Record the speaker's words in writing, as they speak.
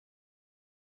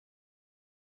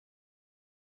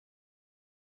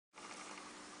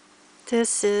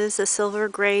This is a silver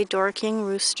gray Dorking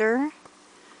rooster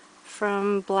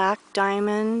from Black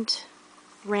Diamond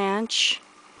Ranch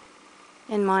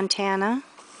in Montana,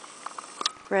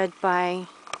 bred by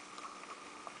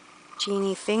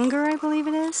Jeannie Finger, I believe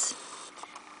it is.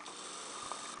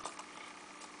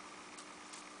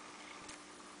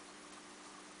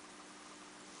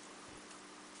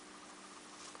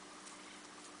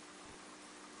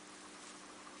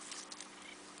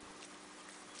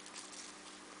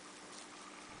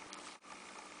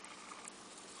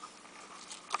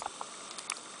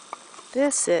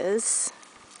 This is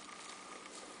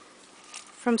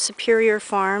from Superior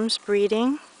Farms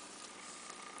breeding.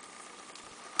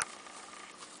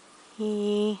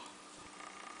 He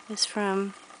is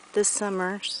from this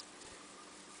summer's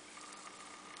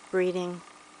breeding.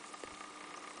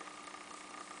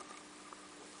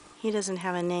 He doesn't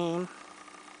have a name.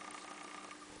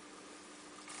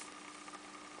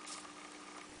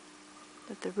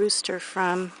 But the rooster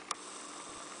from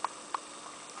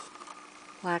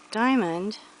Black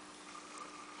Diamond,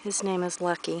 his name is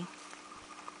Lucky.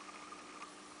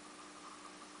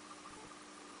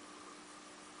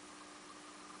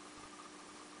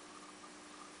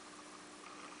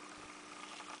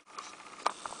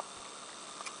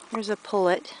 Here's a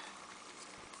pullet.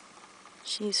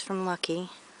 She's from Lucky.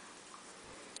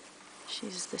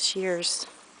 She's this year's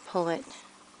pullet.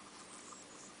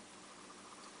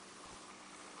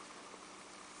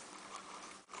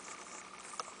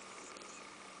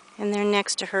 And there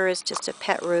next to her is just a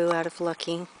pet roo out of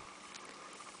Lucky.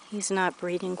 He's not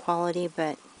breeding quality,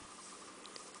 but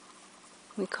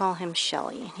we call him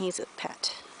Shelly, and he's a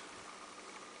pet.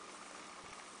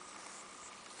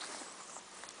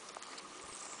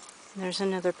 And there's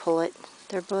another pullet.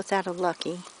 They're both out of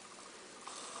Lucky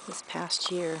this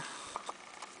past year.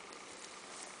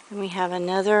 And we have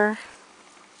another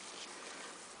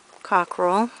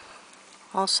cockerel,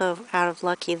 also out of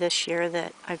Lucky this year,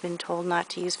 that I've been told not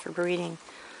to use for breeding.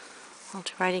 I'll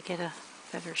try to get a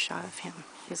better shot of him.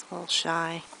 He's a little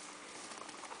shy.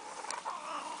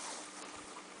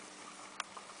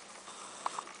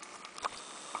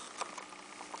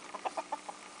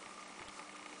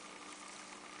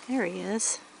 There he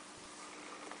is.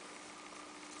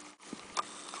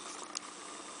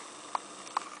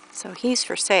 So he's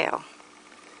for sale.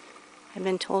 I've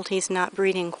been told he's not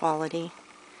breeding quality.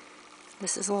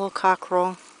 This is a little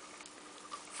cockerel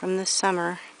from this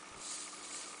summer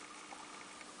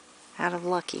out of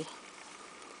Lucky.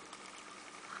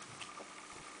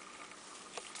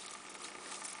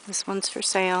 This one's for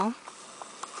sale.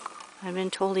 I've been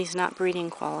told he's not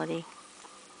breeding quality.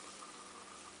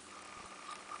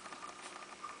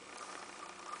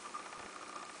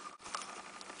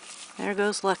 There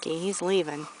goes Lucky. He's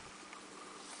leaving.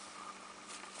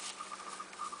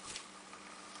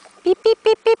 Beep, beep,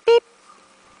 beep, beep, beep.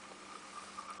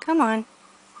 Come on.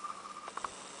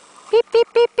 Beep, beep,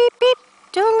 beep, beep, beep.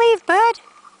 Don't leave, bud.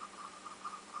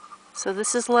 So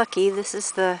this is Lucky. This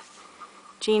is the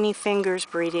Jeannie Fingers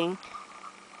breeding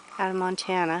out of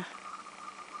Montana.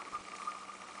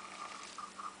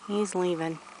 He's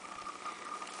leaving.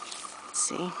 Let's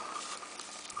see.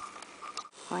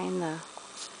 Find the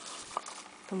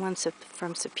one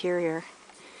from Superior.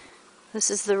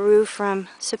 This is the roo from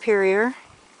Superior.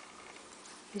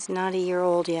 He's not a year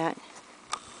old yet.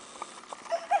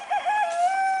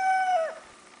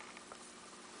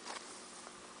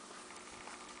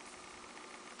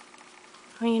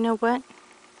 Oh, you know what?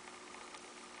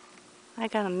 I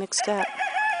got them mixed up.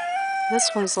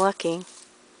 This one's Lucky.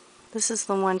 This is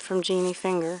the one from Jeannie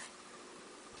Finger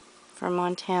from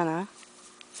Montana.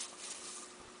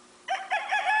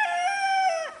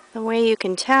 The way you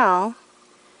can tell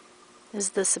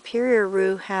is the Superior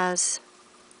roo has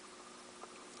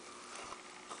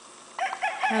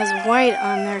white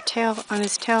on their tail, on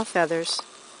his tail feathers,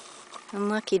 and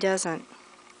Lucky doesn't.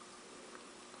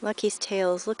 Lucky's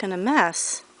tail is looking a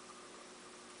mess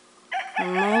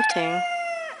and molting.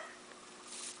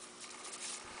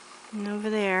 And over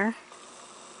there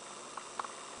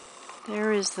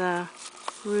is the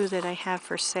roo that I have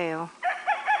for sale.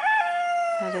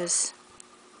 That is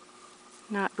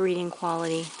not breeding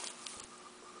quality.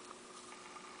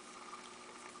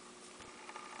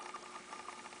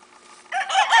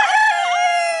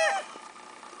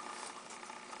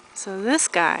 So this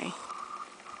guy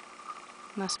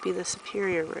must be the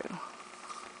Superior roo.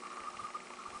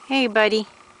 Hey, buddy.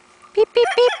 Beep, beep,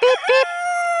 beep, beep, beep.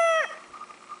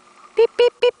 Beep,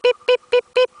 beep, beep, beep, beep, beep,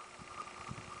 beep.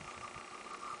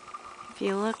 If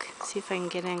you look, see if I can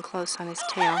get in close on his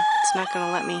tail. It's not going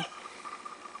to let me.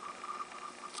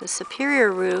 The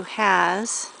Superior roo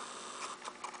has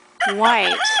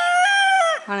white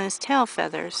on his tail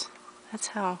feathers. That's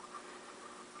how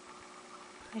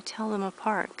I tell them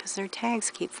apart, because their tags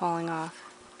keep falling off.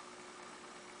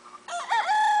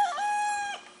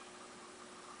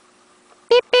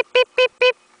 Beep, beep, beep, beep,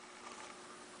 beep.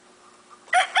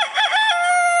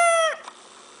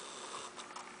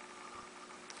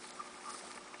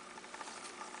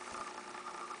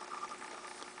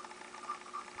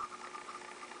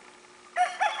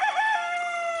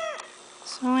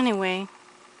 So anyway,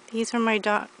 these are my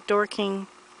Dorking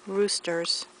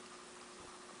roosters.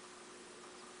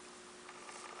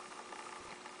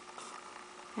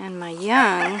 And my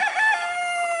young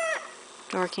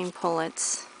Dorking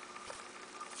pullets.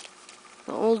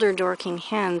 The older Dorking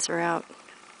hens are out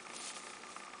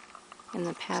in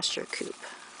the pasture coop.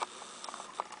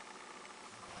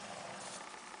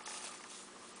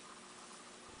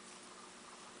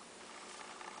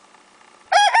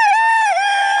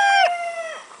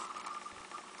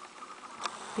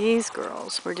 These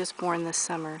girls were just born this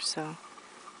summer, so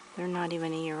they're not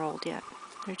even a year old yet.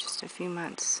 They're just a few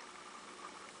months.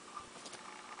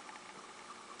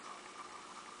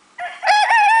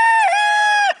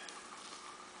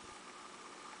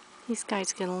 These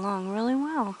guys get along really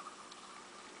well.